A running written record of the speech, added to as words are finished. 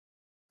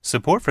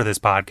Support for this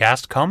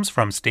podcast comes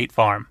from State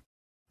Farm.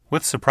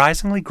 With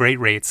surprisingly great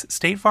rates,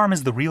 State Farm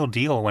is the real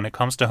deal when it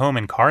comes to home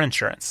and car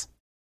insurance.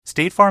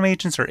 State Farm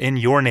agents are in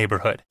your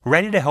neighborhood,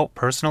 ready to help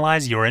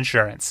personalize your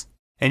insurance.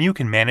 And you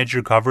can manage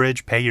your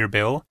coverage, pay your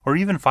bill, or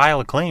even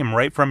file a claim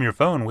right from your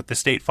phone with the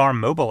State Farm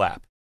mobile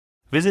app.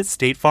 Visit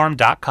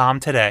statefarm.com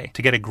today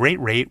to get a great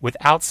rate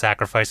without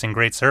sacrificing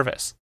great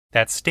service.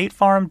 That's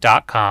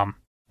statefarm.com.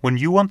 When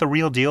you want the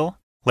real deal,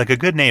 like a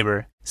good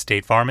neighbor,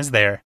 State Farm is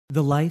there.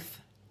 The life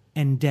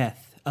and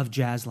death of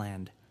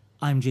Jazzland.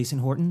 I'm Jason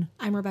Horton.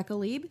 I'm Rebecca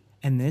Lieb.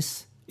 And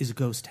this is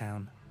Ghost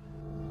Town.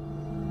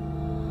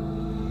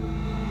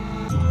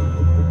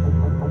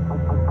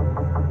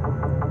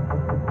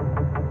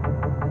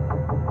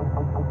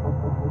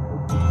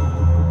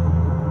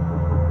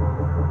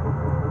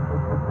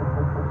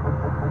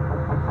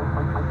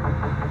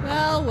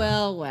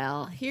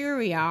 Well, here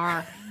we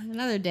are.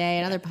 Another day,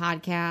 another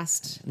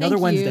podcast. Another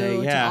Thank Wednesday,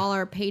 you yeah. to all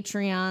our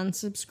Patreon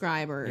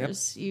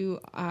subscribers.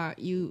 Yep.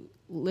 You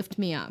lift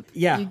me up.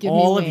 Yeah, you give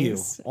all me of you.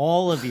 wings.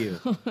 All of you.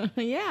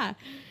 Yeah.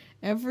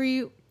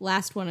 Every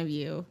last one of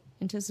you.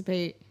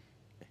 Anticipate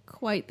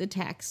quite the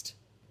text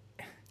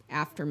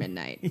after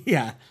midnight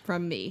Yeah.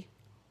 from me.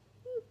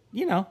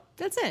 You know.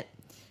 That's it.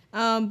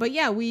 But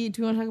yeah, do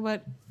you want to talk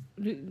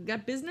about,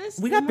 got business?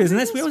 We got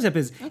business. We always have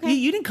business. Okay.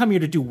 You didn't come here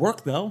to do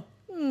work, though.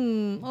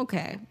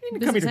 Okay. You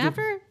didn't come Business here to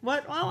after? do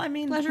what? Well, I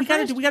mean, Pleasure we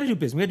gotta first? do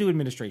business. We gotta do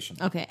administration.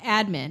 Okay,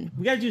 admin.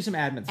 We gotta do some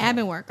admin stuff.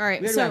 Admin work. All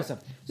right. We gotta do So admin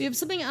stuff. we have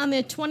something on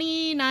the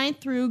 29th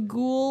through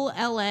Ghoul,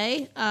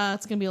 LA.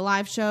 It's going to be a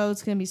live show.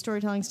 It's going to be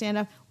storytelling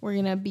stand-up. We're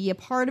going to be a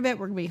part of it.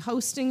 We're going to be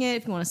hosting it.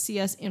 If you want to see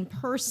us in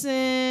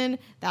person,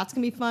 that's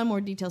going to be fun.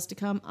 More details to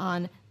come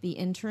on the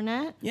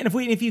internet. Yeah, and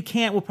if you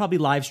can't, we'll probably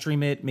live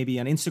stream it, maybe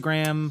on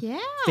Instagram, Yeah,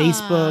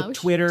 Facebook, we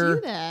should Twitter,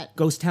 do that.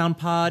 Ghost Town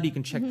Pod. You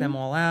can check them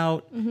all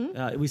out.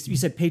 You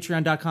said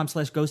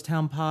patreon.com/Ghost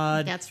Town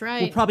Pod. That's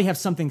right. We'll probably have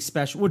something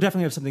special. We'll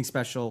definitely have something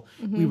special.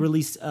 We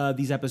release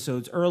these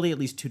episodes early, at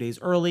least 2 days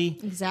early.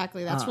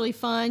 Exactly. That's really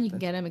fun. You can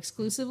get them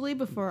exclusively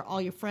before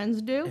all your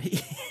friends do.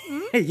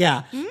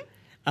 Yeah.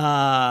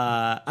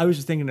 I was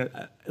just thinking,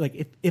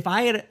 like, if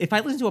I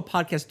listened to a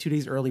podcast 2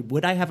 days early,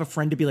 would I have a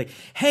friend to be like,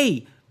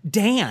 "Hey,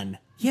 Dan,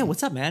 yeah,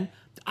 what's up, man?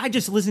 I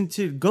just listened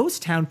to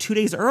Ghost Town 2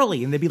 days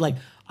early," and they'd be like,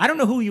 "I don't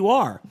know who you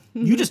are.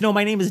 You just know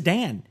my name is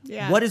Dan.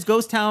 Yeah. What is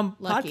Ghost Town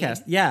Lucky.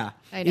 podcast?" Yeah,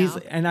 I know.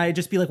 And I'd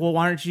just be like, "Well,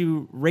 why don't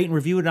you rate and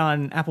review it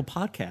on Apple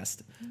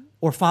Podcast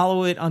or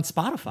follow it on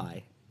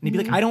Spotify?" And he'd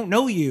be like, "I don't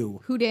know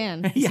you." Who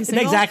Dan? Is Yeah, he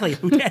single? exactly.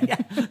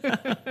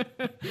 Yeah.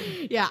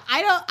 Yeah,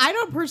 I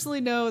don't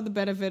personally know the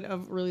benefit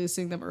of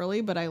releasing them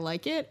early, but I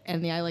like it,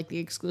 and I like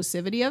the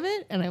exclusivity of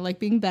it, and I like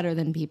being better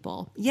than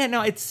people. Yeah,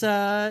 no, it's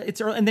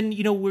early. And then,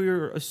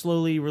 we're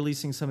slowly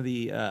releasing some of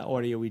the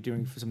audio we're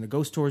doing for some of the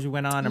ghost tours we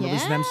went on. I'm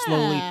releasing them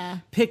slowly.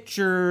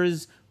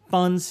 Pictures,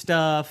 fun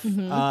stuff.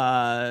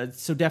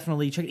 So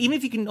definitely check it. Even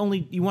if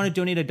you want to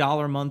donate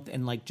 $1 a month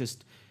and like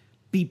just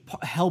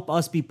help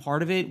us be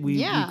part of it,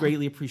 we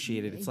greatly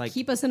appreciate it. It's like,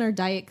 keep us in our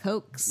Diet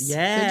Cokes.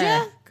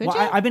 yeah. Could Well,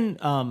 ya? I've been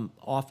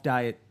off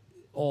diet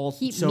all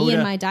Keep soda. me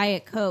in my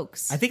Diet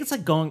Cokes. I think it's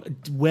like going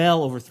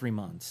well over 3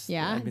 months.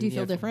 Yeah? I've been- Do you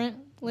feel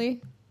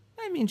differently?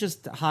 I mean,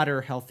 just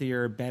hotter,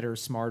 healthier, better,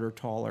 smarter,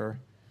 taller,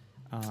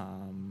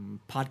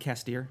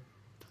 podcastier.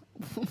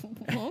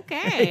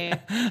 Okay.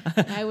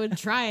 I would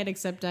try it,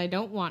 except I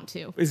don't want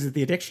to. Is it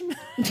the addiction?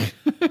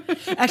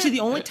 Actually, the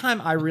only time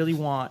I really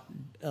want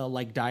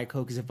like Diet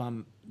Coke is if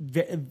I'm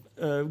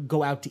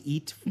go out to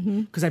eat,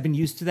 because I've been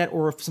used to that,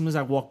 or if sometimes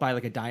I walk by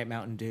like a Diet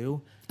Mountain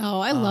Dew. Oh,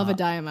 I love a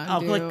Diet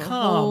Mountain Dew. I'll be like,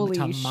 come Holy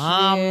to shit.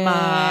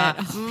 mama.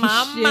 Holy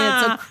shit,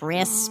 it's so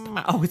crisp.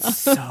 Oh, it's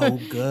so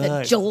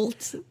good.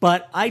 Jolt.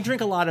 But I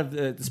drink a lot of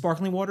the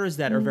sparkling waters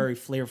that are very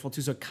flavorful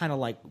too, so it kind of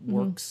like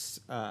works.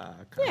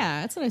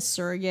 Yeah, it's a nice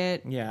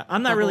surrogate. Yeah,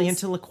 I'm not really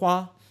Bubbles. into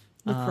LaCroix.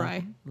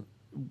 LaCroix.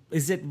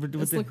 Is it?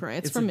 It's LaCroix.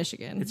 It's from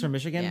Michigan. It's from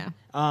Michigan? Yeah.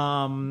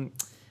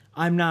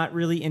 I'm not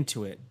really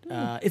into it.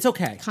 It's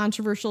okay.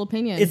 Controversial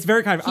opinion. It's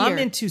very kind of. I'm Here.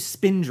 into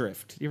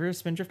Spindrift. You ever heard of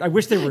Spindrift? I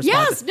wish there were.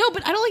 Yes, no,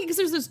 but I don't like it because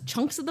there's those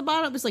chunks at the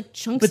bottom. There's like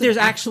chunks. But there's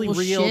of actually actual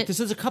real. shit. Because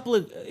there's a couple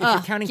of. If you're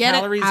counting Get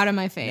calories, it out of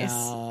my face.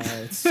 No,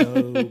 it's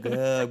so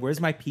good.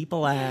 Where's my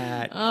people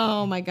at?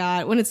 Oh my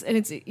god! When it's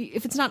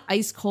if it's not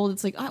ice cold,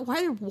 it's like why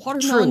are there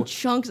watermelon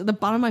chunks at the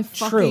bottom of my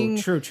fucking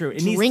True. It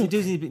drink?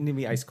 needs to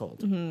be ice cold.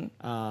 But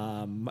yeah,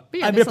 I mean, they sell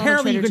them at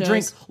apparently you Trader can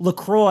drink Joe's.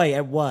 LaCroix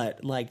at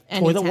what, like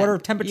Any toilet temp. water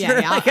temperature?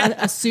 Yeah, Like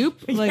a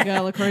soup, like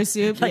a LaCroix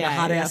soup, Like a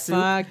hot ass soup?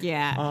 Fuck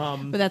yeah!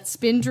 But that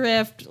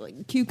Spindrift,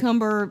 like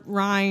cucumber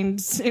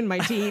rinds in my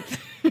teeth.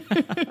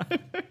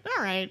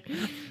 All right,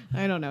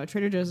 I don't know.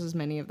 Trader Joe's has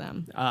many of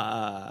them.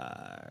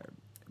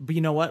 But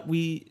you know what?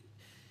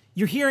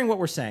 you're hearing what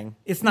we're saying.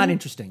 It's not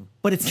interesting,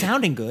 but it's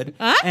sounding good.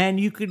 And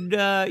you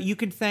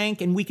could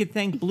thank, and we could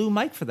thank Blue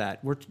Mic for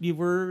that.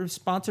 We're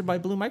sponsored by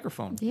Blue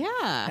Microphone.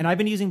 Yeah. And I've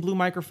been using Blue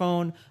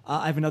Microphone.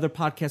 I have another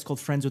podcast called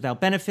Friends Without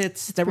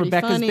Benefits that pretty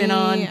Rebecca's funny. been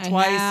on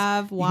twice. I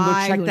have. You Why? can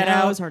go check Who that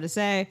knows? out. Hard to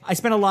say. I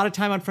spent a lot of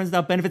time on Friends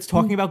Without Benefits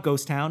talking about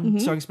Ghost Town,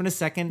 so I can spend a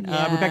second.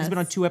 Yes. Rebecca's been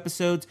on 2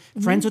 episodes.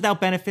 Friends Without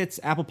Benefits,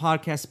 Apple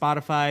Podcasts,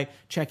 Spotify.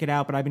 Check it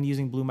out. But I've been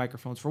using Blue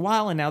Microphones for a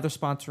while, and now they're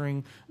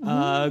sponsoring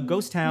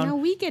Ghost Town. Now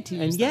we get to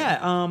use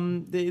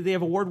And they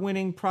have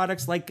award-winning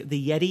products like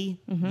the Yeti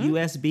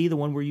USB, the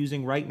one we're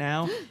using right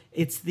now.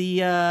 It's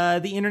the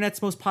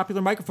internet's most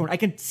popular microphone. I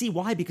can see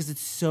why, because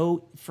it's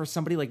so, for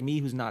somebody like me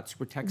who's not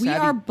super tech savvy. We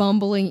are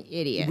bumbling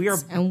idiots.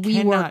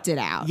 We worked it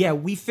out. Yeah,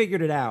 we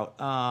figured it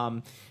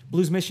out.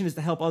 Blue's mission is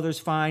to help others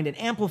find and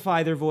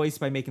amplify their voice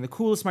by making the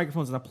coolest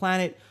microphones on the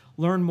planet.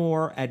 Learn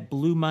more at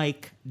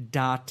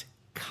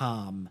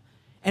bluemic.com.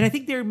 And I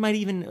think they might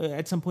even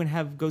at some point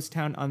have Ghost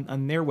Town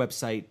on their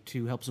website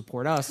to help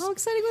support us. How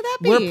exciting would that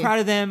be? We're proud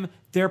of them.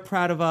 They're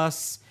proud of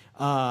us,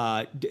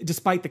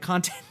 despite the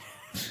content.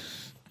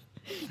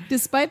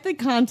 Despite the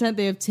content,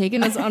 they have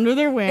taken us under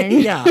their wing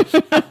Yeah.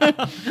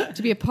 to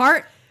be a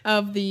part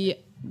of the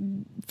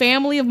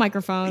family of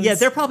microphones. Yeah,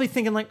 they're probably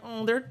thinking like,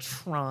 oh, they're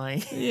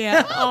trying.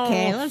 Yeah.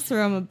 Okay, let's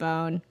throw them a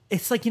bone.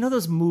 It's like, you know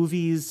those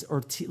movies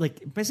or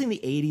like especially in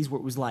the 80s where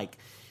it was like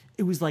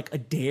a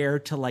dare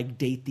to like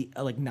date the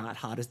like not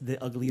hottest, the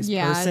ugliest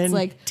person. It's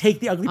like take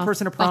the ugly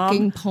person to prom.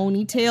 Fucking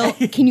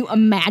ponytail. Can you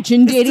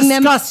imagine dating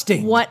them?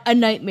 Disgusting. What a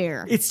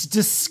nightmare. It's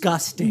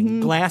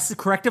disgusting. Glass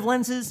corrective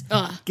lenses.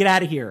 Get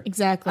out of here.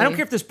 Exactly. I don't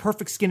care if there's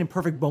perfect skin and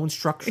perfect bone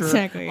structure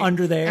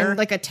under there. And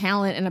like a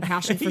talent and a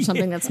passion for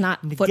something that's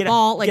not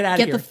football.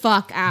 Get the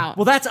fuck out.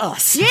 Well, that's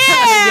us. Yeah,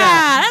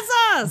 that's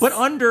us. But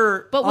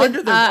under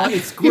with,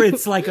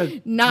 it's like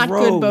a not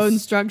gross, good bone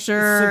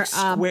structure. it's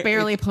like square-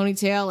 barely a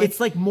ponytail.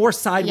 It's like more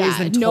sideways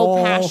than no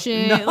tall.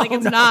 passion.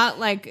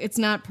 It's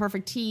not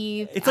perfect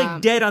teeth. It's like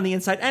dead on the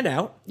inside and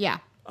out. Yeah.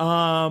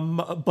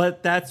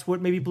 But that's what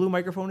maybe Blue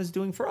Microphone is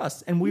doing for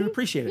us, and we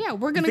appreciate it. Yeah,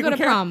 we're gonna go to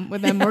prom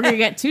with them. We're gonna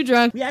get too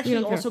drunk. We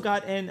actually also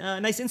got a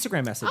nice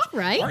Instagram message. All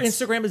right. Our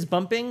Instagram is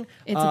bumping.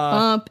 It's a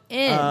bump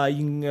in.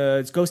 You can,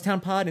 it's Ghost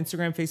Town Pod,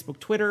 Instagram, Facebook,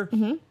 Twitter.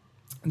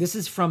 This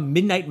is from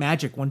Midnight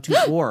Magic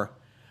 124.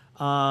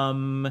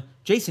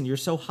 Jason, you're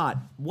so hot.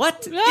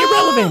 What?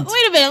 Irrelevant.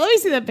 Wait a minute. Let me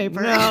see that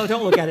paper. No,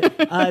 don't look at it.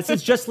 It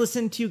says, just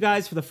listened to you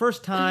guys for the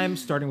first time,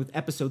 starting with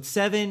episode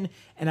 7.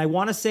 And I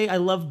want to say I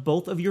love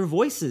both of your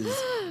voices.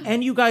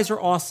 And you guys are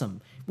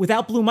awesome.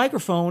 Without Blue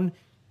Microphone,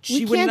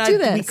 we can't do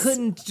this. We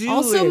couldn't do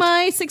also, it.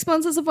 my 6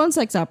 months as a phone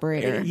sex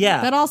operator.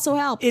 Yeah. That also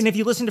helped. And if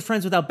you listen to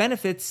Friends Without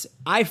Benefits,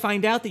 I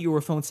find out that you were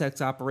a phone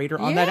sex operator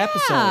on that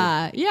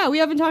episode. Yeah, we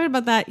haven't talked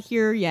about that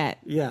here yet.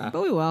 Yeah.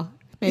 But we will.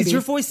 Maybe. Is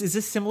your voice, is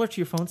this similar to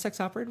your phone sex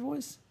operator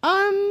voice?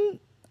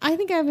 I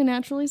think I have a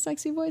naturally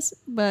sexy voice,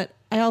 but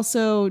I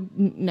also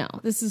no.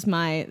 This is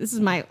my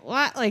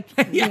what like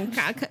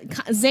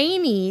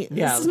zany.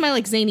 Yeah. This is my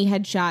like zany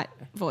headshot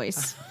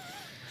voice.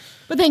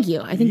 But thank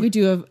you. I think we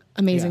do have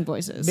amazing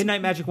voices.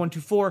 Midnight Magic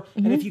 124.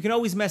 And if you can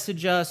always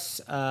message us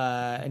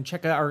and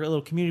check out our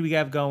little community we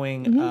have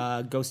going,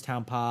 Ghost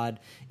Town Pod.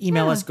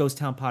 Email us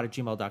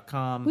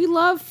ghosttownpod@gmail.com. We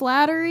love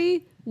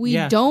flattery. We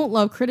don't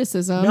love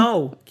criticism.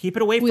 No, keep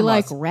it away from us. We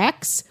like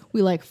Rex.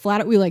 We like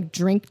flat. We like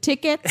drink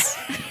tickets.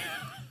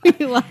 We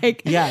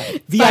like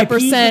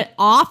 5%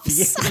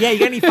 offs. Yeah, you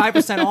got any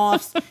 5%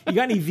 offs? You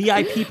got any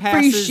VIP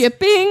passes? Free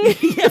shipping.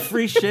 Yeah,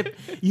 free ship.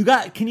 You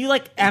got? Can you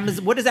like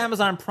Amazon? What is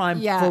Amazon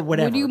Prime for?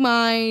 Whatever. Would you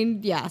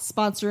mind? Yeah,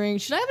 sponsoring.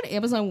 Should I have an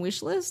Amazon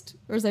wish list,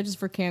 or is that just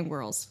for cam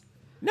girls?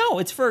 No,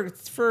 it's for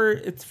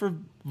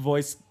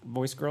voice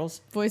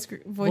girls. Voice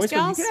Gals?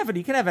 gals?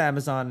 You can have an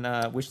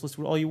Amazon wish list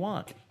with all you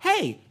want.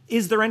 Hey,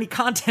 is there any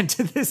content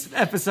to this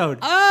episode?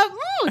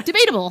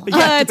 Debatable.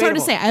 Yeah, it's hard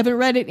to say. I haven't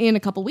read it in a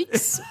couple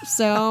weeks,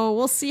 so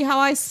we'll see how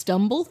I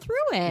stumble through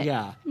it.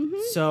 Yeah.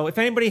 So if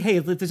anybody,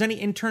 if there's any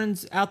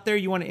interns out there,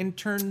 you want to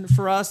intern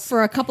for us?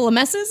 For a couple of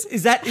messes?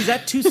 Is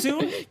that too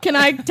soon? Can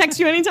I text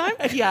you anytime?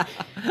 Yeah.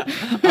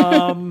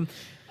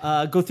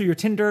 Go through your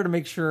Tinder to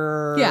make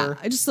sure. Yeah,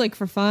 just like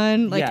for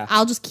fun. Like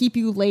I'll just keep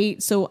you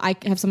late so I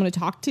have someone to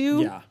talk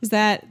to. Yeah. Is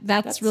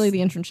that's really the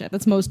internship.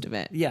 That's most of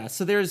it. Yeah.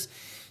 So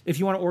if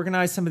you want to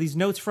organize some of these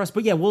notes for us,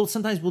 but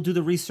sometimes we'll do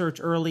the research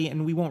early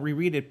and we won't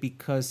reread it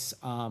because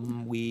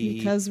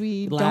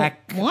we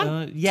lack, don't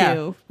want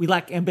to. We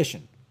lack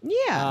ambition.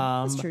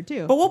 Yeah, that's true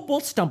too. But we'll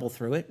stumble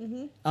through it.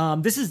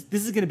 This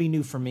is going to be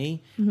new for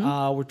me.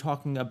 We're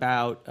talking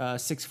about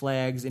Six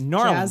Flags in New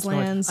Orleans,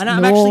 Jazzland, and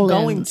I'm actually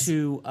going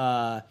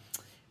to.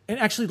 And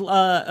actually,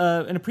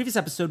 in a previous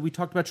episode, we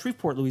talked about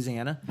Shreveport,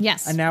 Louisiana.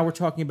 Yes. And now we're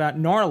talking about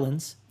New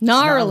Orleans. New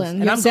Orleans.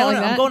 And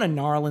I'm going to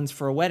New Orleans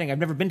for a wedding. I've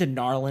never been to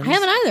New Orleans. I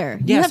haven't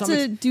either. You have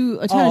to do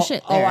a ton of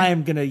shit there.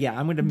 I'm gonna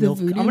milk.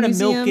 I'm gonna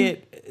milk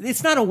it.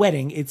 It's not a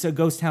wedding. It's a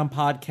Ghost Town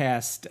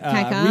podcast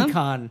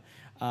recon.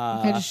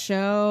 Can I just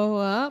show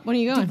up? When are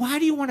you going? Why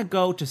do you want to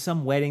go to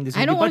some wedding? There's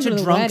going to be a I don't bunch wanna of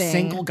go to the drunk wedding.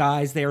 single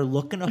guys there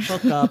looking to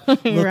hook up,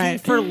 looking Right.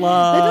 for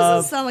love. That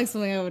doesn't sound like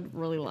something I would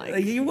really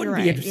like. You wouldn't You're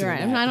be right, interested You're in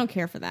right. that. I don't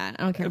care for that.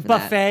 I don't care for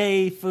that.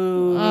 Buffet,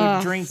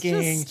 food,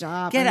 drinking. Just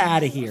stop. Get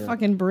out of here.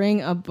 Fucking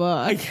bring a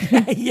book.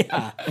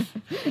 Yeah.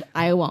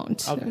 I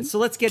won't. Okay, so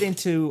let's get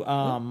into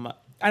and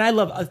I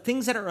love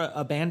things that are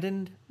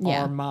abandoned.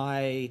 Yeah. Are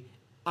my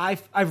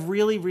I've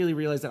really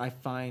realized that I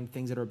find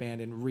things that are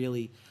abandoned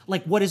really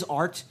like what is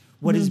art,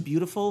 what is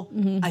beautiful.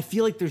 I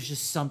feel like there's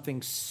just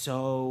something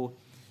so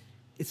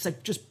it's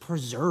like just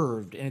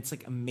preserved and it's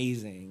like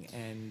amazing,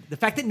 and the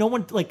fact that no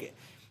one like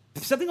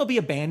something will be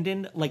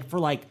abandoned like for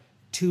like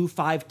 2,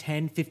 5,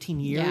 10, 15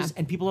 years Yeah.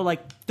 and people are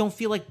like don't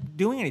feel like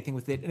doing anything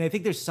with it, and I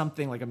think there's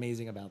something like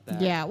amazing about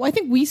that. Yeah. Well, I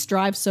think we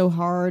strive so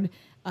hard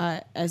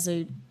as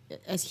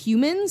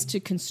humans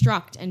to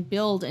construct and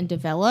build and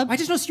develop. I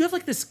just noticed you have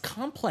like this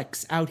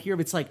complex out here.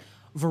 It's like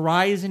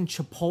Verizon,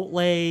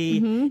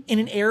 Chipotle in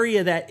an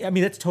area that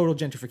that's total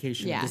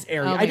gentrification. Yeah. This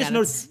area. Oh my I just God,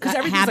 noticed it's because a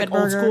everything's like Habit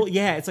old Burger. school.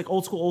 Yeah, it's like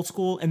old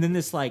school, and then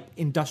this like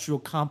industrial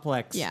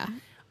complex. Yeah.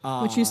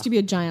 Which used to be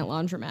a giant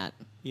laundromat.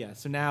 Yeah.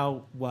 So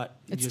now what?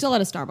 It's still at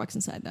a Starbucks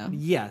inside though.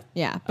 Yeah.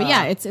 Yeah, but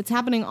it's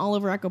happening all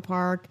over Echo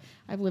Park.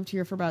 I've lived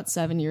here for about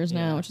 7 years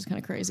now, which is kind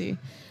of crazy.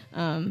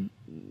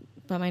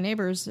 But my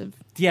neighbors have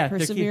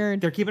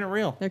persevered. They're keeping it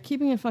real. They're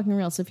keeping it fucking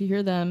real. So if you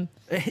hear them,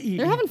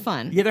 they're having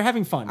fun. Yeah, they're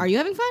having fun. Are you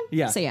having fun?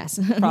 Yeah. Say yes.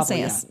 Probably, Say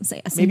yeah. yes.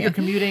 Say yes. Maybe you're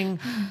commuting.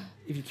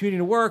 If you're commuting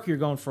to work, you're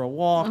going for a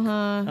walk.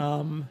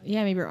 Yeah,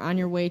 maybe you're on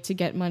your way to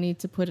get money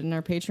to put in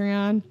our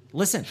Patreon.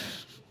 Listen,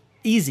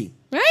 easy.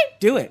 Right?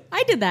 Do it.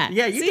 I did that.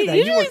 Yeah, you See, did that. You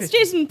Usually worked it's it.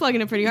 Jason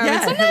plugging it pretty hard.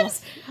 Yeah. But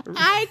sometimes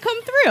I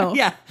come through.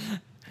 Yeah.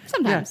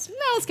 Sometimes. No,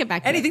 let's get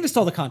back to Anything to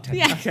stall the content.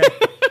 Yeah. Okay.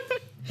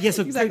 Yeah.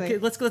 So Exactly. okay,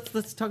 let's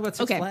talk about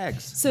Six Okay.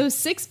 Flags. So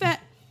Six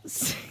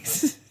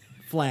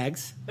Flags.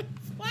 Flags.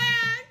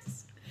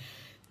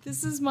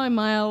 This is my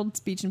mild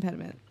speech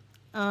impediment.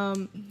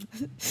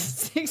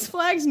 Six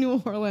Flags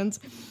New Orleans.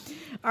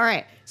 All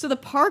right. So the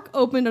park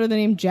opened under the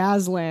name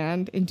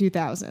Jazzland in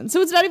 2000.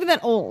 So it's not even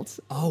that old.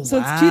 Oh, So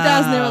it's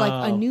 2000. They were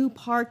like a new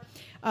park.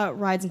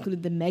 Rides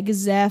included the Mega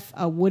Zeph,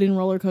 a wooden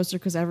roller coaster,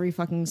 because every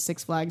fucking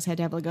Six Flags had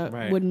to have like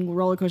a wooden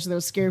roller coaster that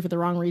was scary for the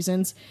wrong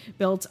reasons,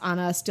 built on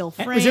a steel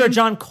frame. Was there a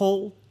John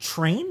Cole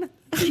train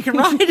that you can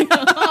ride?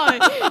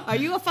 Oh, are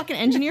you a fucking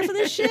engineer for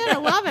this shit? I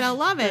love it. I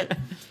love it.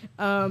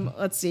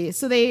 Let's see.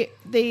 So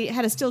they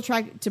had a steel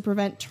track to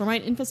prevent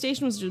termite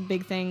infestation, which was a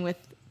big thing with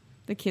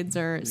the kids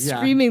are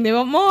screaming. They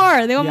want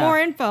more. They want more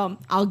info.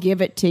 I'll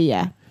give it to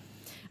you.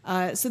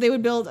 So they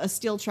would build a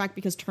steel track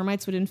because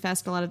termites would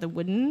infest a lot of the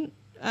wooden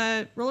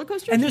roller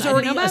coasters. And there's I didn't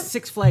already know a about.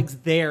 Six Flags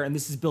there, and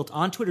this is built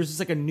onto it, or is this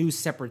like a new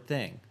separate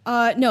thing?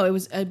 No, it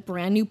was a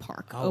brand new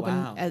park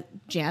open at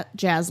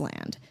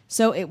Jazzland.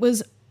 So it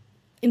was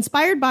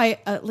inspired by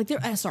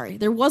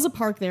there was a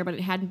park there, but it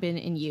hadn't been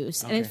in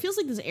use, and it feels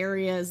like this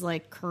area is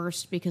like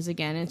cursed because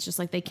again, it's just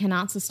like they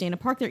cannot sustain a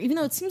park there, even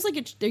though it seems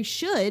like they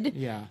should.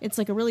 Yeah, it's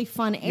like a really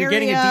fun area. You're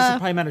getting a decent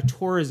probably amount of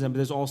tourism, but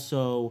there's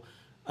also,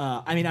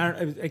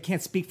 I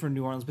can't speak for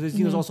New Orleans, but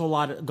there's also a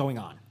lot going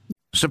on.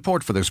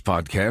 Support for this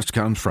podcast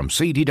comes from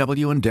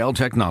CDW and Dell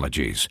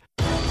Technologies.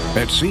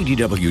 At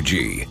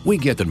CDWG, we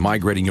get that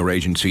migrating your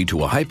agency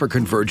to a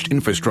hyper-converged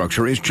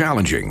infrastructure is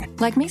challenging.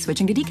 Like me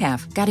switching to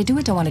decaf. Gotta do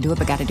it, don't want to do it,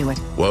 but gotta do it.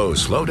 Whoa,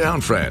 slow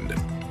down, friend.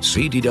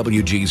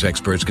 CDWG's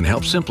experts can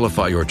help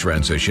simplify your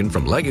transition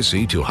from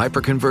legacy to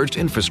hyper-converged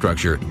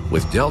infrastructure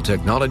with Dell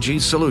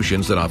Technologies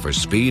solutions that offer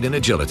speed and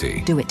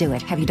agility. Do it, do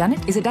it. Have you done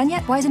it? Is it done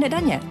yet? Why isn't it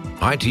done yet?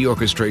 IT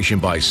orchestration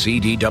by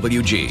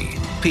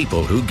CDWG.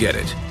 People who get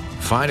it.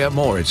 Find out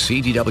more at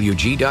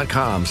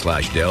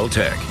cdwg.com/Dell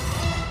Tech.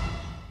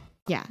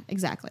 Yeah,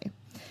 exactly.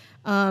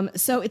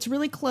 So it's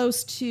really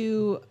close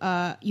to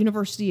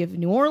University of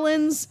New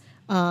Orleans.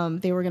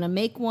 They were going to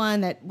make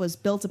one that was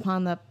built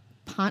upon the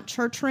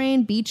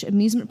Pontchartrain Beach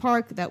Amusement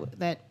Park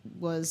that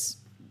was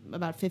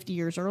about 50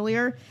 years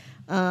earlier.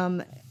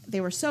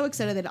 They were so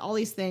excited that all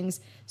these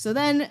things. So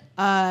then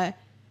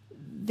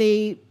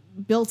they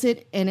built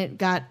it, and it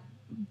got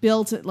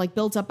built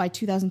up by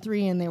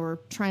 2003, and they were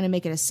trying to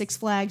make it a Six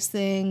Flags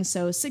thing.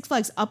 So Six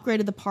Flags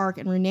upgraded the park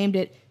and renamed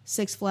it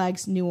Six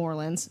Flags New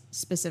Orleans,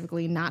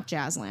 specifically, not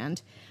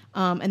Jazzland.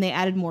 And they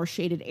added more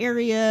shaded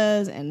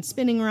areas and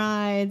spinning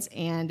rides,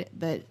 and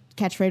the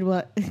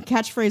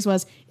catchphrase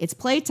was, "It's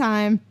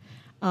playtime."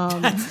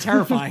 That's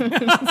terrifying.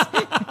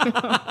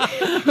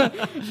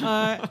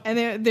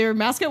 And their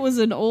mascot was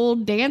an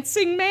old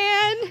dancing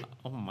man,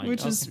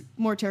 which is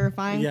more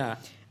terrifying. Yeah.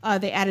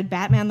 They added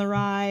Batman the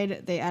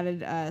ride. They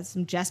added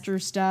some jester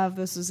stuff.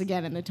 This was,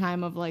 again, in the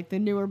time of like the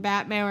newer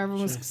Batman where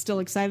everyone was still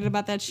excited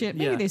about that shit.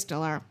 Maybe they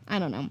still are. I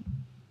don't know.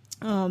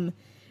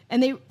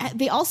 And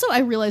they also, I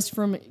realized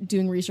from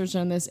doing research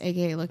on this,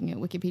 aka looking at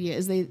Wikipedia,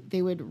 is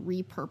they would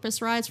repurpose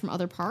rides from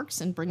other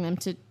parks and bring them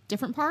to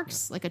different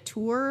parks, like a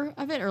tour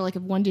of it, or like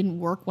if one didn't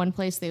work one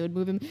place, they would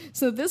move them.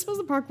 So this was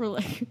the park where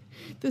like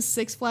the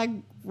Six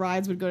Flag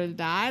rides would go to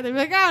die. They'd be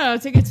like, oh no,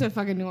 take it to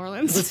fucking New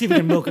Orleans. Let's see if we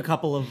can milk a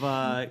couple of,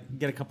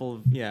 get a couple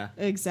of, yeah.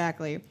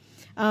 Exactly.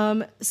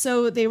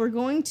 So they were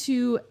going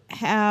to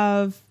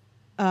have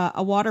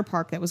a water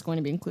park that was going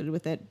to be included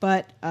with it,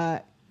 but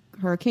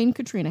Hurricane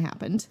Katrina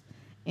happened,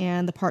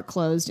 and the park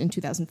closed in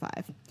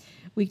 2005.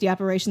 Weekday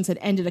operations had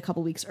ended a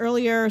couple weeks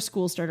earlier.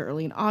 School started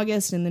early in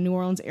August in the New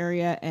Orleans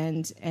area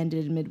and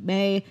ended in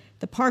mid-May.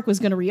 The park was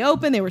going to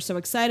reopen. They were so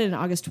excited on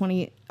August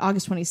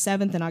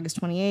 27th and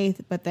August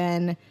 28th, but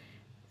then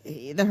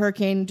the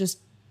hurricane just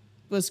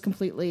was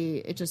completely,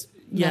 it just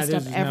messed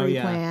up every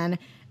plan.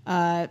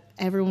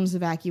 Everyone was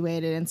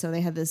evacuated, and so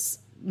they had this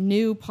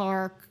new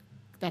park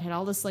that had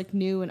all this like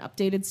new and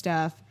updated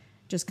stuff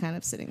just kind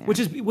of sitting there. Which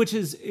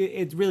is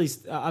it really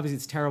obviously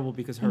it's terrible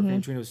because Hurricane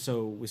Katrina was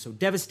so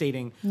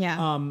devastating.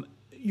 Yeah.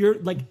 You're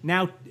like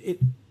now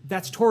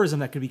that's tourism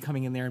that could be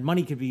coming in there, and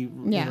money could be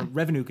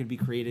revenue could be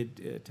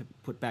created to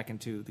put back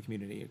into the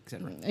community,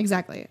 etc.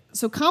 Exactly.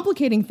 So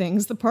complicating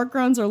things, the park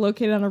grounds are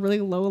located on a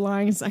really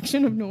low-lying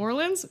section of New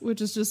Orleans, which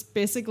is just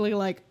basically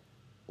like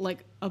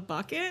a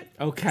bucket.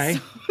 Okay.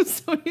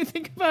 So when you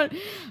think about,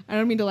 I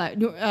don't mean to laugh.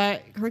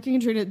 Hurricane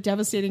Katrina,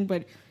 devastating,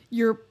 but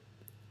your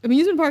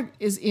amusement park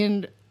is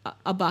in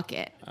a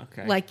bucket.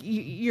 Okay. Like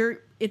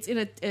it's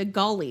in a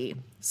gully,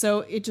 so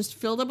it just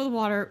filled up with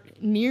water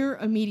near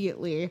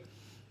immediately,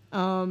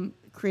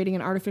 creating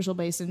an artificial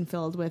basin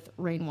filled with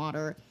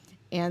rainwater,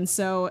 and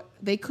so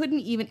they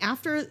couldn't even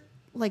after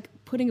like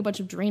putting a bunch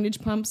of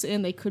drainage pumps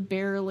in, they could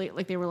barely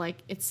they were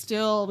like it's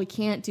still we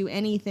can't do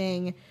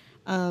anything.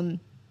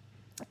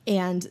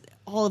 And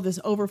all of this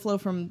overflow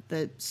from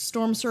the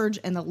storm surge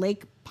and the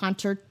Lake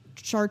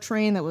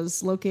Pontchartrain that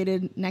was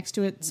located next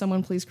to it.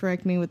 Someone please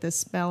correct me with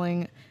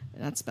the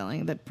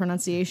the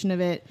pronunciation of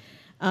it.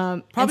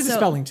 Probably the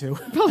spelling too.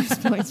 Probably the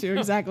spelling too,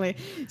 exactly.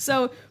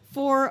 So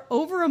for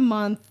over a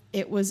month,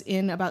 it was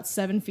in about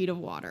 7 feet of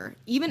water.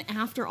 Even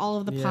after all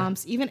of the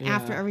pumps, even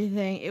after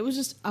everything, it was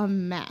just a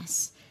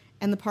mess.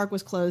 And the park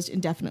was closed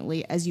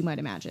indefinitely, as you might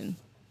imagine.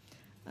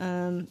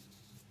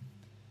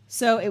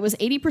 So it was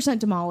 80%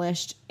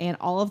 demolished, and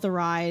all of the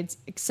rides,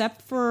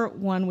 except for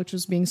one which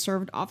was being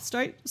served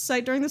off-site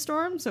during the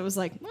storm. So it was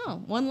like,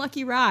 well, one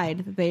lucky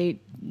ride that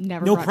they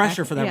never No brought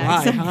pressure back. for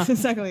that ride, huh?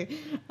 Exactly.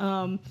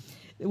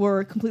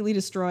 Were completely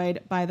destroyed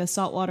by the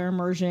saltwater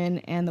immersion,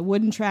 and the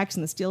wooden tracks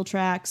and the steel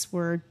tracks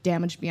were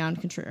damaged beyond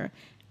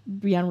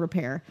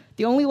repair.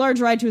 The only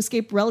large ride to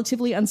escape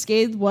relatively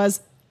unscathed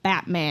was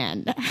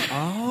Batman.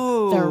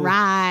 Oh. The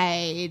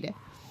ride.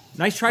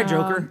 Nice try,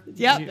 Joker.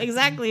 Yep,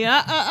 exactly.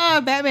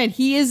 Batman,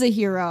 he is a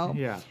hero.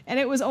 Yeah. And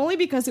it was only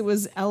because it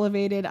was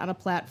elevated on a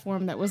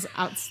platform that was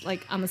out,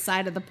 like on the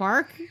side of the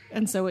park,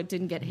 and so it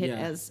didn't get hit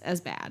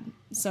as bad.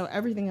 So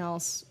everything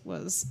else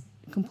was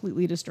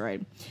completely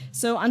destroyed.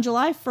 So on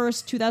July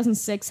 1st,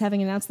 2006,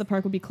 having announced the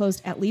park would be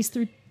closed at least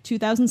through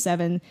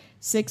 2007,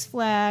 Six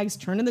Flags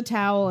turned in the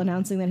towel,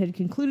 announcing that it had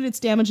concluded its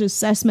damage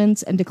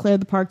assessments and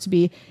declared the park to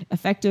be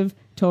effective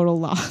total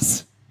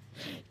loss.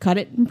 Cut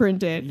it and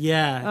print it.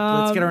 Yeah,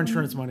 let's get our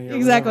insurance money.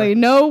 Exactly. Whatever.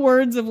 No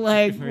words of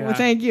like, well,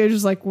 thank you.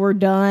 Just like, we're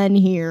done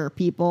here,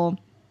 people.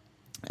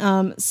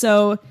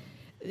 So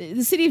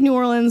the city of New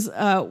Orleans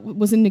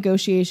was in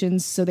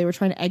negotiations, so they were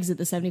trying to exit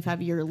the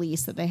 75-year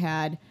lease that they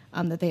had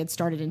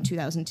started in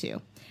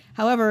 2002.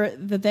 However,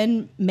 the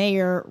then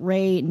mayor,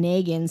 Ray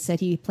Nagin, said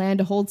he planned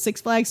to hold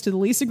Six Flags to the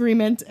lease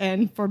agreement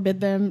and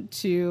forbid them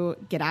to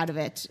get out of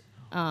it.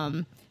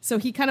 So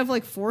he kind of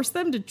like forced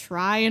them to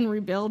try and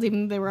rebuild,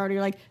 even though they were already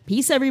like,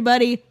 peace,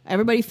 everybody.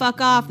 Everybody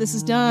fuck off. This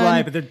is done.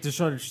 Right, but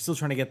they're still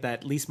trying to get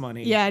that lease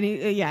money. Yeah, and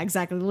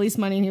exactly. The lease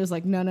money. And he was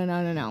like,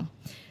 no.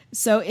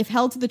 So if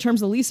held to the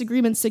terms of the lease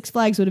agreement, Six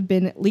Flags would have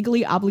been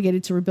legally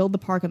obligated to rebuild the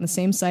park on the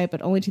same site,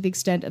 but only to the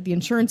extent of the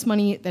insurance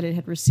money that it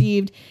had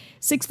received.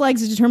 Six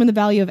Flags has determined the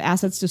value of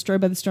assets destroyed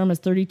by the storm as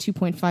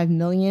 $32.5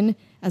 million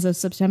as of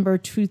September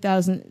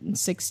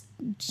 2006.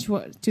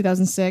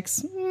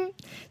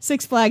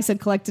 Six Flags had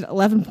collected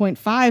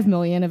 $11.5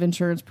 million of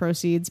insurance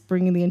proceeds,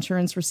 bringing the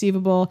insurance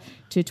receivable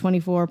to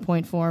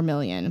 $24.4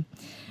 million.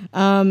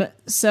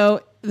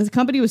 So the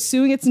company was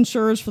suing its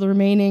insurers for the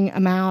remaining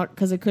amount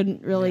because it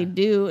couldn't really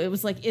do. It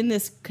was like in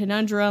this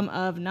conundrum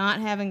of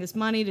not having this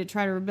money to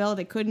try to rebuild.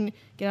 They couldn't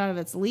get out of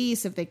its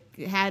lease if they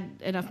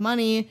had enough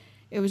money.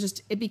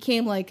 It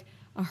became like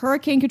a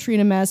Hurricane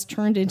Katrina mess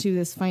turned into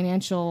this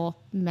financial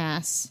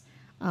mess.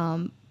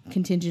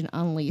 Contingent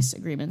on lease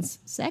agreements.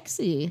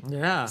 Sexy.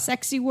 Yeah.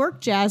 Sexy work,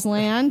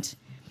 Jazzland.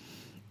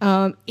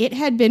 It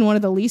had been one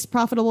of the least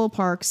profitable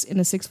parks in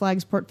the Six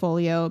Flags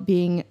portfolio,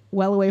 being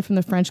well away from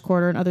the French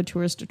Quarter and other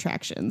tourist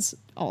attractions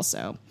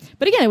also.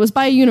 But again, it was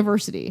by a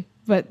university,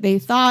 but they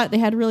thought they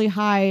had really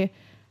high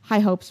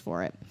hopes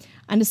for it.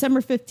 On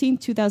December 15th,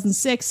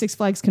 2006, Six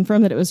Flags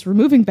confirmed that it was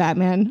removing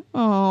Batman.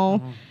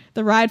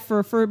 The ride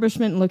for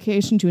refurbishment and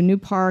location to a new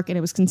park, and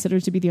it was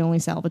considered to be the only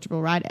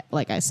salvageable ride,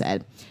 like I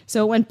said.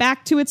 So it went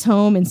back to its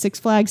home in Six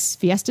Flags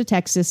Fiesta,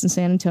 Texas in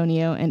San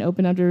Antonio, and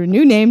opened under a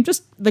new name,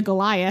 just the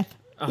Goliath,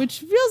 which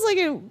feels like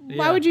it.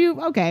 Why would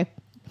you? Okay.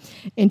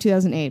 In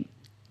 2008.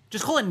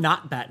 Just call it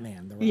not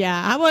Batman.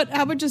 Yeah, how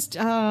about just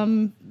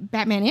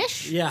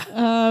Batman-ish?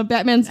 Yeah.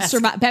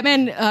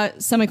 Batman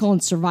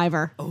semicolon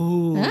Survivor.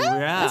 Oh, yeah.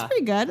 That's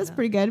pretty good. That's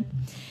pretty good.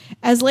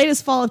 As late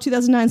as fall of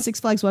 2009,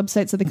 Six Flags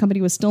website said the company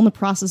was still in the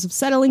process of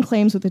settling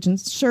claims with its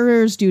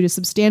insurers due to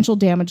substantial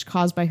damage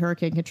caused by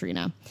Hurricane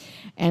Katrina,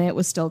 and it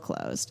was still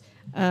closed.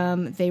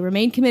 They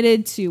remain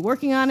committed to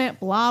working on it,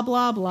 blah,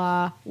 blah,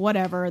 blah,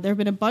 whatever. There have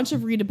been a bunch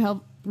of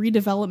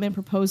redevelopment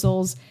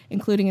proposals,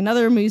 including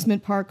another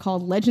amusement park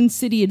called Legend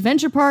City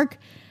Adventure Park,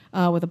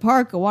 with a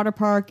park, a water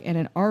park, and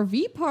an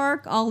RV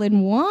park all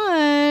in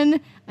one.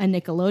 A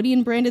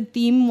Nickelodeon-branded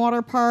theme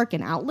water park,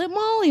 an outlet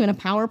mall, even a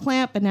power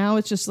plant. But now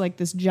it's just like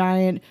this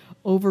giant,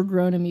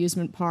 overgrown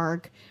amusement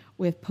park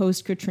with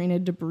post-Katrina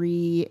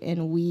debris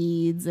and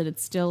weeds, and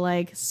it's still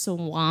like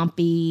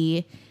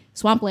swampy.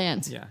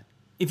 Swampland. Yeah.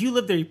 If you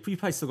lived there, you'd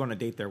probably still go on a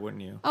date there,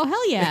 wouldn't you? Oh,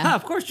 hell yeah. Yeah,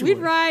 of course you We'd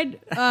would. ride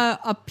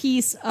a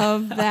piece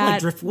of that.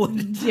 Like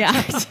driftwood. Yeah,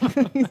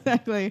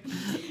 exactly.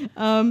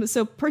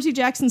 So Percy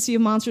Jackson's Sea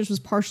of Monsters was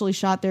partially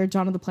shot there.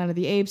 Dawn of the Planet of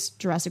the Apes,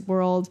 Jurassic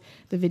World,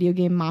 the video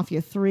game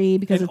Mafia 3,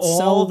 because And it's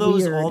so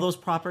weird. all those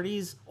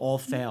properties all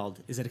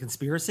failed. Is it a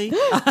conspiracy?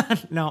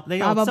 No,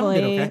 they all some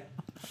Probably. did okay.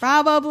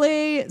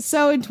 Probably.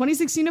 So in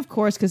 2016, of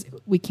course, because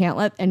we can't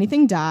let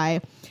anything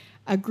die,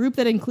 a group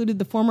that included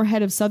the former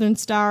head of Southern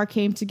Star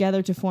came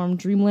together to form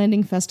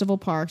Dreamlanding Festival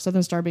Park,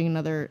 Southern Star being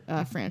another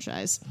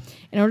franchise,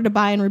 in order to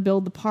buy and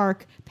rebuild the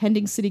park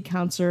pending city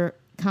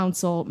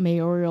council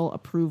mayoral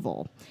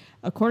approval.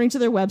 According to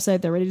their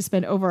website, they're ready to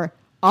spend over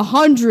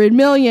 $100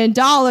 million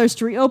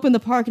to reopen the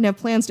park and have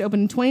plans to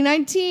open in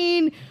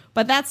 2019.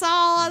 But that's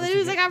all the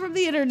news I got from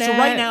the internet. So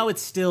right now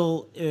it's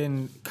still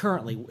it's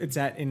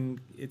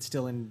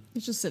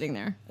just sitting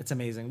there. it's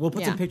amazing. We'll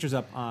put some pictures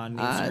up on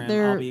Instagram.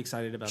 They're I'll be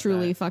excited about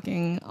truly that.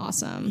 fucking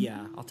awesome.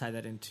 Yeah, I'll tie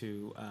that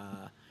into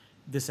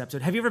this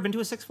episode. Have you ever been to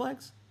a Six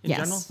Flags in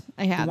general? Yes,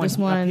 I have. The There's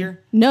one one up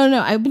here?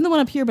 No, I've been the one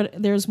up here, but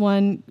there's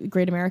one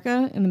Great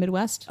America in the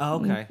Midwest.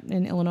 Oh, okay.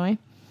 In Illinois.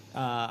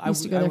 I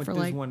Used to go there for there's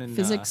like one in,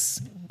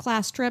 physics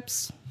class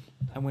trips.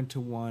 I went to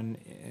one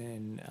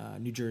in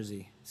New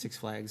Jersey, Six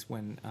Flags,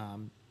 when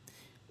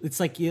it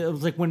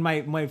was like when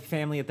my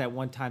family at that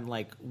one time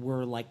like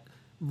were like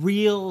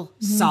real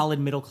solid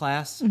middle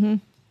class,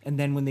 and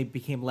then when they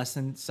became less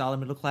than solid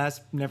middle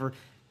class, never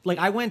like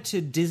I went to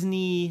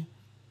Disney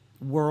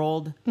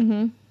World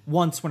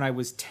once when I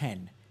was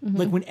 10,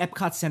 like when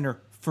Epcot Center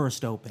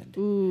first opened.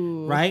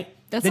 Ooh, right?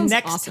 That the sounds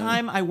next awesome.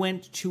 time I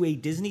went to a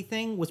Disney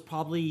thing was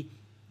probably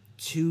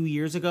 2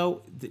 years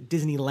ago,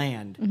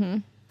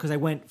 Disneyland. Because I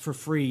went for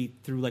free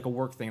through like a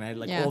work thing and I had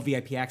like all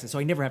VIP access, so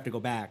I never have to go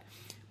back.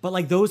 But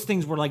like those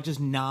things were like just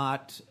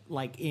not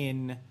like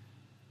in,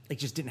 like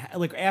just didn't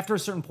like after a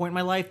certain point in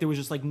my life, there was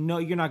just like, no,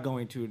 you're not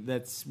going to.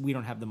 We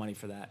don't have the money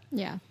for that.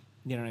 Yeah.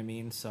 You know what I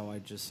mean? So I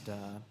just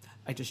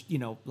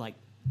like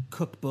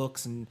cooked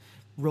books and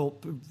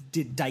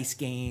did dice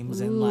games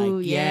and like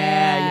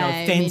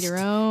made your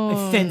own.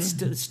 I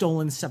fenced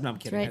stolen stuff. No, I'm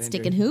kidding. Right,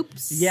 sticking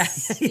hoops. Yeah,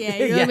 Yeah,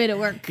 you really made it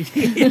work.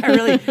 Yeah, I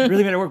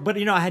really made it work. But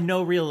I had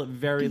no real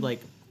like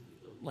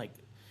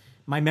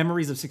my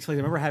memories of Six Flags.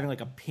 I remember having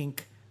like a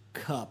pink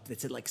cup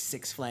that said like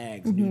Six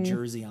Flags New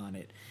Jersey on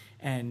it,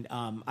 and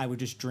I would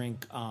just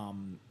drink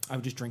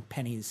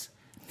pennies.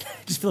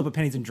 Just fill up with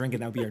pennies and drink it.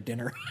 That would be our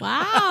dinner.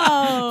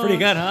 Wow, Pretty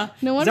good, huh?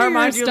 No Does wonder that your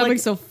remind you of,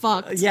 stomach's so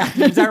fucked. Yeah.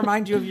 Does that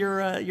remind you of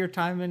your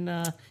time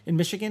in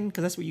Michigan?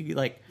 Because that's what you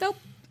like. Nope.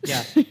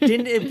 Yeah.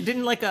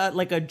 Didn't like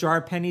a jar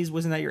of pennies?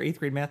 Wasn't that your 8th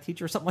grade math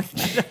teacher or something like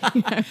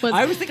that?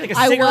 I was thinking like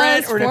a cigarette.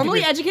 I was or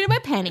formally educated by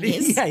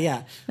pennies.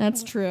 Yeah.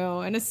 That's true,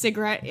 and a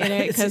cigarette in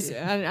it because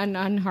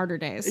on harder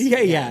days.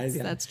 Yeah.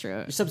 That's true.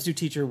 Your substitute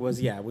teacher was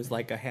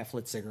like a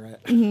half-lit cigarette.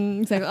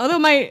 Exactly. Although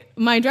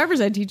my driver's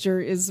ed teacher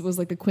was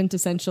like the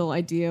quintessential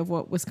idea of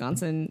what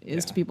Wisconsin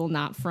is to people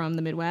not from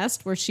the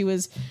Midwest, where she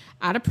was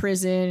out of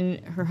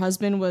prison. Her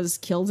husband was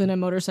killed in a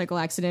motorcycle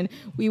accident.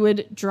 We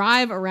would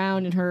drive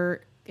around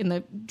in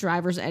the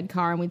driver's ed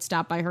car, and we'd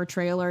stop by her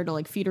trailer to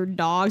like feed her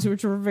dogs,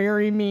 which were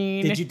very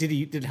mean.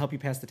 Did it help you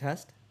pass the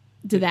test?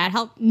 Did that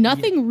help?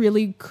 Nothing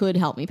really could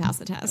help me pass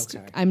the test.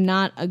 Okay. I'm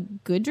not a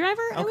good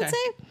driver, I would say.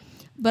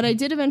 But I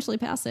did eventually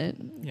pass it.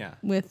 Yeah.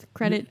 With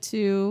credit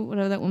to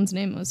whatever that woman's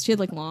name was. She had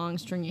like long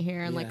stringy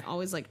hair and like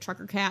always like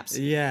trucker caps.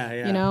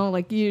 Yeah. You know,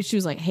 like she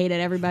was like hated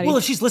everybody. Well,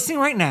 if she's listening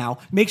right now,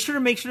 make sure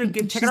to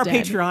check out our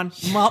dead.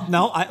 Patreon. Well,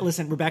 no,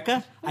 listen,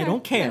 Rebecca, I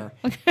don't care.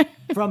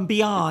 From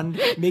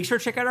beyond, make sure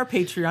to check out our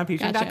Patreon,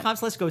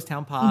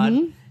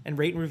 patreon.com/ghosttownpod, and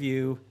rate and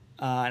review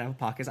and have a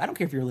podcast. I don't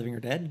care if you're living or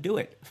dead. Do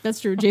it.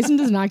 That's true. Jason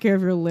does not care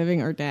if you're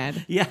living or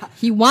dead. Yeah.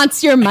 He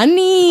wants your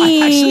money.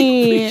 I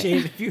actually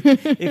appreciate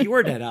it if you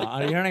were dead. You know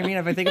what I mean?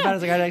 If I think about it,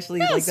 it's like I'd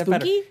actually like that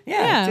better. Spooky?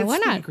 Yeah, it's why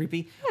spooky, not?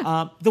 creepy.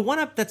 The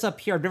one that's up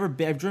here,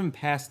 I've driven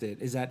past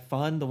it. Is that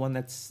fun? The one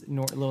that's a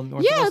little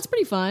north Yeah, of us? it's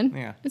pretty fun.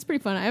 Yeah. It's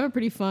pretty fun. I have a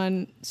pretty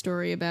fun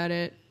story about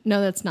it. No,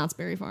 that's not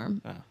Sperry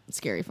Farm. Oh. It's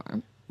Scary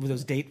Farm. Were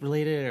those date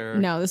related or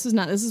No, this is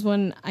not. This is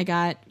when I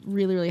got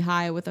really, really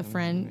high with a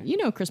friend. You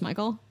know Chris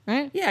Michael,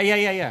 right?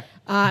 Yeah.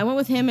 I went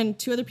with him and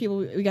 2 other people.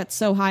 We got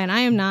so high, and I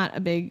am not a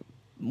big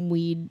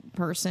weed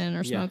person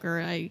or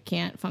smoker. I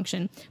can't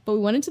function. But we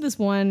went into this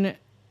one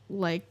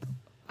like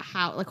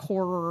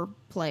horror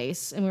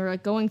place, and we were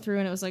like going through,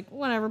 and it was like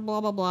whatever, blah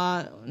blah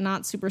blah,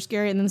 not super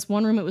scary. And then this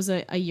one room, it was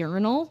a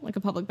urinal, like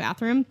a public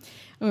bathroom, and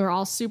we were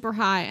all super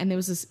high, and there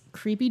was this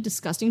creepy,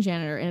 disgusting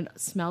janitor, and it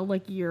smelled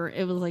like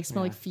smelled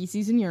like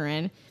feces and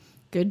urine.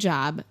 Good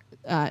job,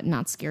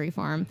 not scary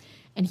farm.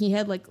 And he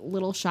had like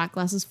little shot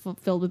glasses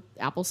filled with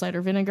apple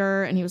cider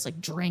vinegar, and he was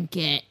like, drink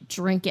it.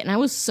 And I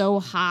was so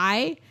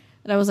high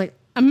that I was like,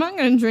 I'm not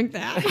gonna drink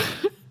that.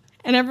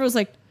 And everyone was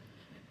like,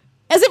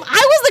 as if I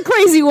was the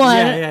crazy one.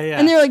 Yeah.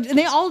 And they're like, and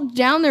they all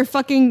down their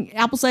fucking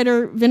apple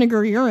cider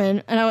vinegar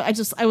urine. And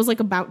I was like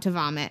about to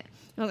vomit.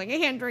 I was like, I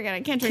can't drink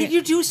it. Can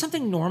you do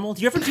something normal?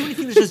 Do you ever do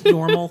anything that's just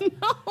normal?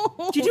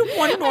 No. Do you do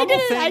one normal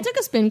thing? I took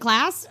a spin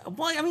class.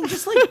 Well, I mean,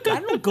 just like, I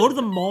don't know, go to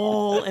the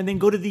mall and then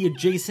go to the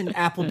adjacent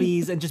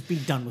Applebee's and just be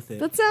done with it.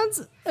 That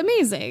sounds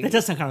amazing. That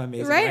does sound kind of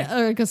amazing, right?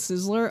 Or like a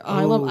Sizzler.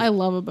 Oh, I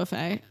love a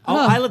buffet.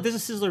 There's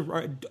a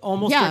Sizzler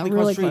almost directly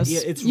across the street. Close.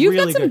 Yeah, it's You've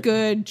really got some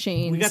good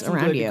chains we got some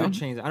around good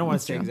chains. I don't want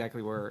to say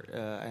exactly where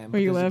I am.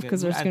 Where you live,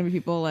 because there's going to be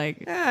people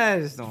like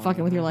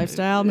fucking with your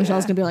lifestyle. Yeah.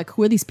 Michelle's going to be like,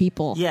 who are these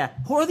people? Yeah.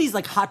 Who are these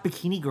like hot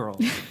bikini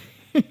girls?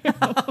 Who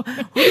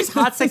are these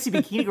hot, sexy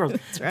bikini girls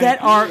right.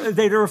 that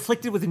are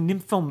afflicted with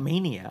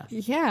nymphomania?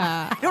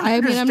 Yeah.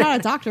 I mean, I'm not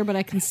a doctor, but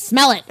I can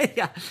smell it.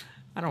 Yeah.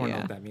 I don't know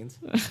what that means.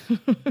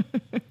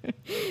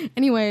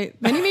 Anyway,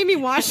 then he made me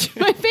wash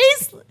my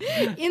face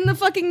in the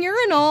fucking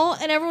urinal,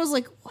 and everyone was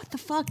like, what the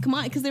fuck? Come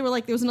on. Because they were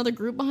like, there was another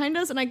group behind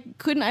us, and I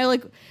couldn't.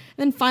 And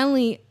then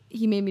finally,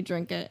 he made me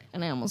drink it,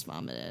 and I almost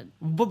vomited.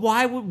 But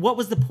why? What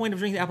was the point of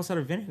drinking the apple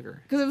cider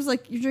vinegar? Because it was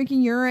like, you're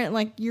drinking urine,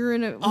 like you're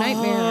in a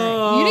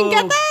nightmare. You didn't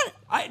get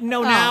that?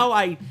 Now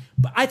I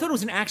thought it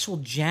was an actual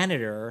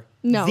janitor.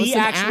 No, the it's an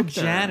actual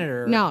actor.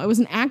 janitor. No, it was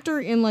an actor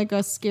in like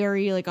a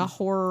scary, like a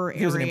horror area.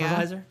 He was an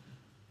improviser?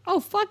 Oh,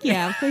 fuck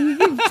yeah. He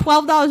gave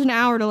 $12 an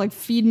hour to like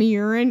feed me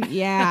urine.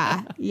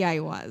 Yeah. Yeah,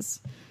 he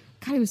was.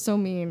 God, he was so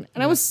mean.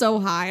 And I was so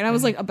high, and I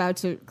was like about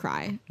to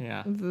cry.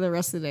 Yeah. The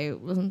rest of the day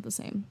wasn't the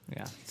same.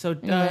 Yeah. So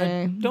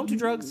Anyway. don't do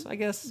drugs, I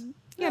guess.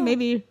 Yeah,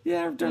 maybe.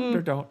 Yeah, or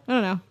don't. I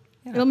don't know.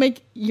 Yeah. It'll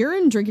make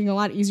urine drinking a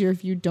lot easier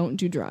if you don't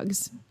do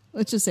drugs.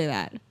 Let's just say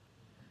that.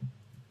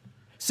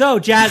 So,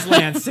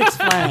 Jazzland, Six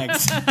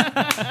Flags.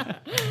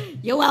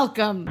 You're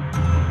welcome.